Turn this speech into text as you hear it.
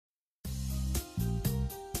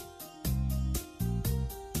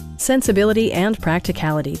Sensibility and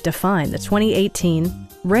practicality define the 2018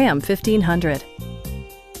 Ram 1500.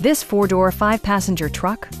 This four-door, five-passenger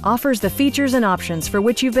truck offers the features and options for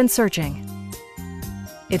which you've been searching.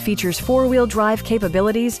 It features four-wheel drive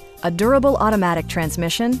capabilities, a durable automatic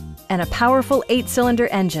transmission, and a powerful 8-cylinder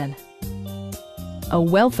engine. A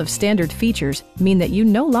wealth of standard features mean that you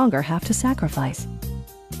no longer have to sacrifice,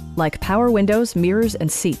 like power windows, mirrors,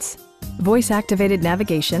 and seats, voice-activated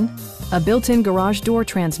navigation, a built-in garage door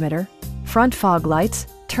transmitter, front fog lights,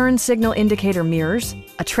 turn signal indicator mirrors,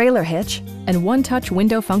 a trailer hitch, and one-touch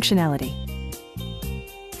window functionality.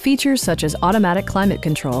 Features such as automatic climate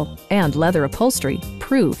control and leather upholstery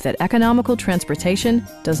prove that economical transportation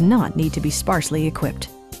does not need to be sparsely equipped.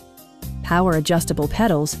 Power-adjustable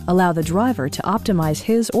pedals allow the driver to optimize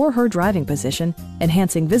his or her driving position,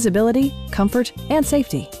 enhancing visibility, comfort, and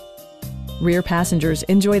safety. Rear passengers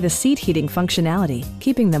enjoy the seat heating functionality,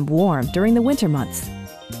 keeping them warm during the winter months.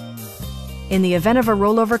 In the event of a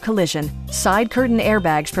rollover collision, side curtain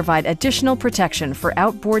airbags provide additional protection for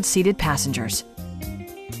outboard seated passengers.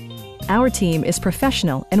 Our team is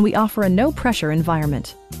professional and we offer a no-pressure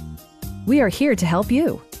environment. We are here to help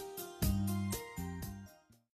you.